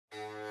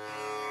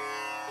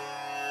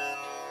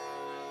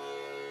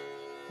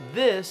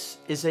This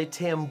is a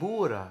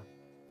tambura,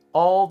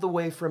 all the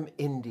way from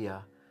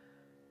India,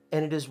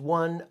 and it is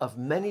one of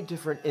many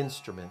different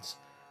instruments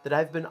that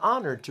I've been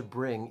honored to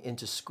bring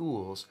into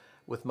schools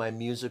with my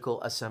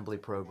musical assembly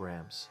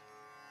programs.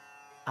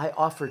 I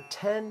offer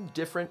 10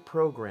 different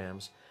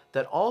programs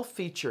that all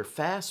feature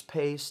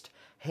fast-paced,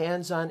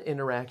 hands-on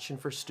interaction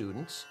for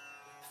students,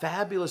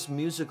 fabulous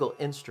musical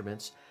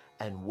instruments,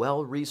 and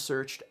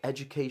well-researched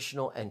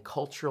educational and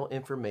cultural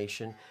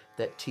information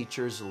that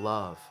teachers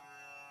love.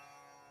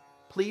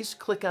 Please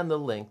click on the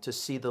link to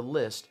see the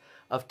list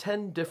of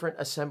 10 different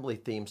assembly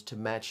themes to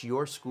match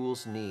your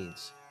school's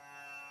needs.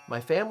 My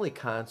family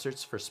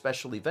concerts for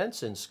special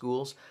events in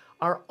schools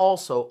are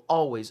also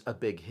always a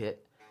big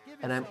hit,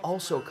 and I'm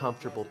also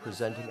comfortable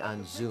presenting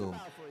on Zoom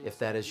if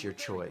that is your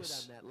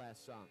choice.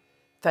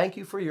 Thank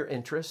you for your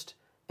interest,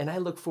 and I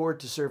look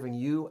forward to serving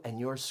you and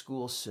your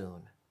school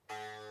soon.